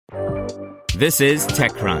This is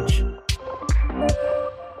TechCrunch.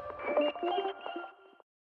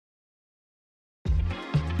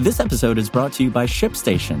 This episode is brought to you by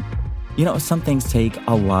ShipStation. You know, some things take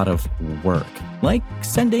a lot of work, like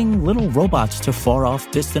sending little robots to far-off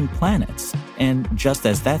distant planets. And just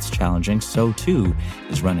as that's challenging, so too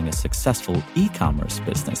is running a successful e-commerce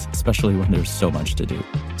business, especially when there's so much to do.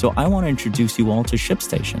 So I want to introduce you all to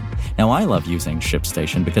ShipStation. Now, I love using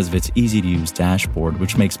ShipStation because of its easy-to-use dashboard,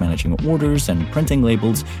 which makes managing orders and printing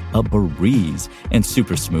labels a breeze and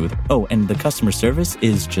super smooth. Oh, and the customer service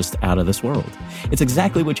is just out of this world. It's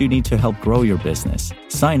exactly what you need to help grow your business.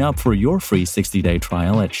 Sign up for your free 60-day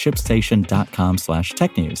trial at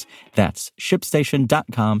shipstation.com/technews. That's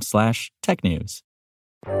shipstation.com/technews.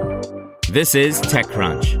 This is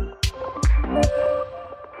TechCrunch.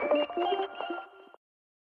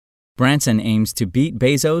 Branson aims to beat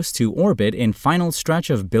Bezos to orbit in final stretch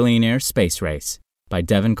of billionaire space race, by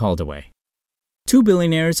Devin Caldaway. Two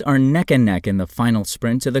billionaires are neck and neck in the final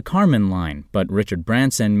sprint to the Kármán line, but Richard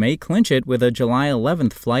Branson may clinch it with a July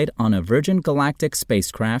 11th flight on a Virgin Galactic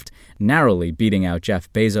spacecraft, narrowly beating out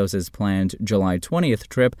Jeff Bezos' planned July 20th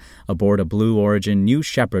trip aboard a Blue Origin New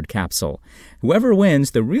Shepard capsule. Whoever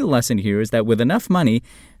wins, the real lesson here is that with enough money,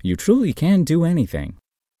 you truly can do anything.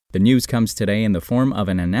 The news comes today in the form of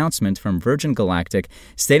an announcement from Virgin Galactic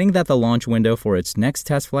stating that the launch window for its next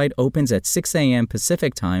test flight opens at 6 a.m.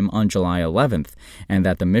 Pacific time on July 11th, and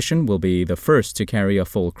that the mission will be the first to carry a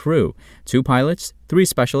full crew, 2 pilots, 3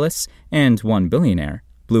 specialists, and 1 billionaire.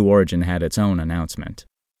 Blue Origin had its own announcement.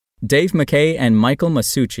 Dave McKay and Michael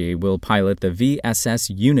Masucci will pilot the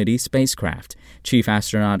VSS Unity spacecraft. Chief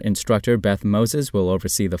astronaut instructor Beth Moses will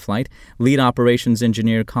oversee the flight. Lead operations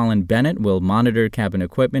engineer Colin Bennett will monitor cabin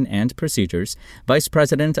equipment and procedures. Vice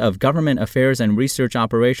President of Government Affairs and Research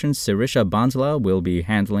Operations Sirisha Bansla will be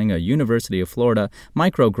handling a University of Florida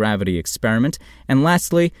microgravity experiment. And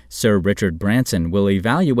lastly, Sir Richard Branson will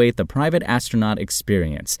evaluate the private astronaut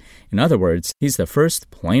experience. In other words, he's the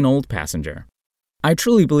first plain old passenger. I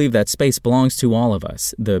truly believe that space belongs to all of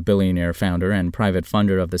us, the billionaire founder and private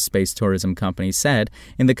funder of the space tourism company said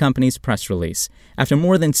in the company's press release. After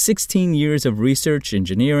more than 16 years of research,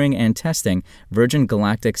 engineering, and testing, Virgin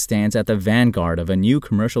Galactic stands at the vanguard of a new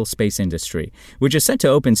commercial space industry, which is set to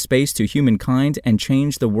open space to humankind and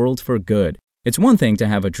change the world for good. It's one thing to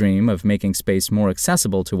have a dream of making space more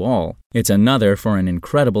accessible to all. It's another for an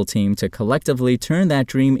incredible team to collectively turn that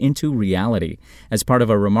dream into reality. As part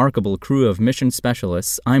of a remarkable crew of mission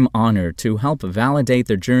specialists, I'm honored to help validate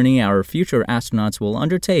the journey our future astronauts will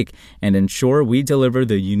undertake and ensure we deliver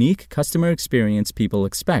the unique customer experience people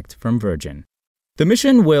expect from Virgin. The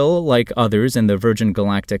mission will, like others in the Virgin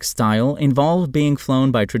Galactic style, involve being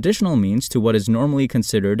flown by traditional means to what is normally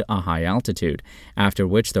considered a high altitude, after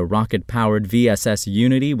which the rocket-powered VSS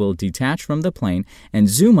Unity will detach from the plane and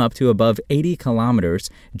zoom up to above 80 kilometers,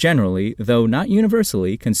 generally, though not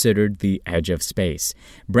universally, considered the edge of space.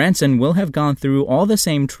 Branson will have gone through all the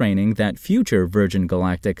same training that future Virgin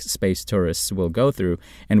Galactic space tourists will go through,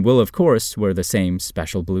 and will, of course, wear the same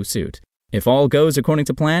special blue suit. If all goes according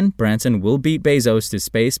to plan, Branson will beat Bezos to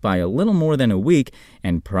space by a little more than a week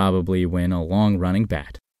and probably win a long-running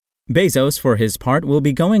bet. Bezos, for his part, will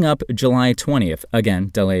be going up July 20th,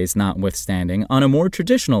 again, delays notwithstanding, on a more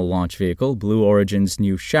traditional launch vehicle, Blue Origin's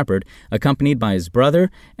New Shepard, accompanied by his brother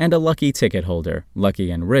and a lucky ticket holder.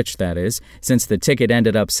 Lucky and rich, that is, since the ticket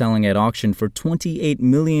ended up selling at auction for $28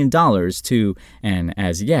 million to an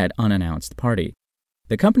as-yet unannounced party.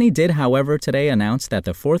 The company did, however, today announce that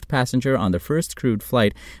the 4th passenger on the first crewed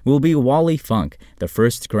flight will be Wally Funk, the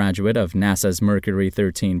first graduate of NASA's Mercury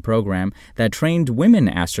 13 program that trained women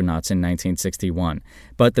astronauts in 1961.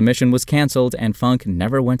 But the mission was canceled and Funk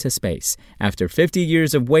never went to space. After 50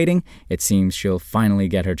 years of waiting, it seems she'll finally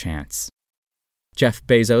get her chance. Jeff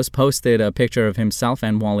Bezos posted a picture of himself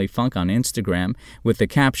and Wally Funk on Instagram with the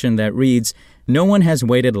caption that reads, "No one has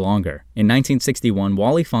waited longer." In 1961,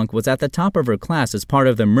 Wally Funk was at the top of her class as part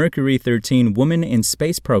of the Mercury 13 Women in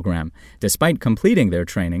Space program. Despite completing their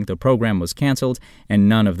training, the program was canceled and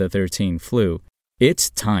none of the 13 flew. It's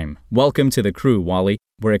time. Welcome to the crew, Wally.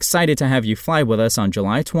 We're excited to have you fly with us on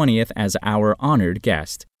July 20th as our honored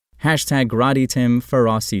guest. #Gratitim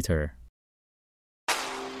Ferociter.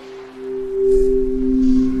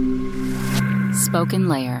 Spoken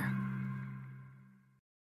Layer.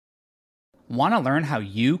 Want to learn how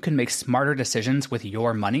you can make smarter decisions with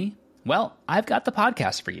your money? Well, I've got the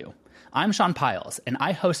podcast for you. I'm Sean Piles, and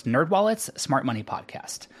I host NerdWallet's Smart Money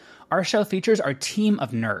Podcast. Our show features our team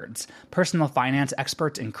of nerds, personal finance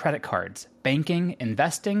experts in credit cards, banking,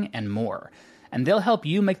 investing, and more. and they'll help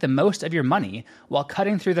you make the most of your money while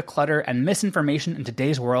cutting through the clutter and misinformation in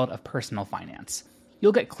today's world of personal finance.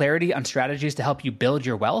 You'll get clarity on strategies to help you build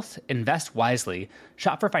your wealth, invest wisely,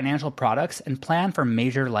 shop for financial products, and plan for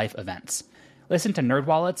major life events. Listen to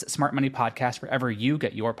NerdWallet's Smart Money Podcast wherever you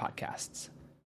get your podcasts.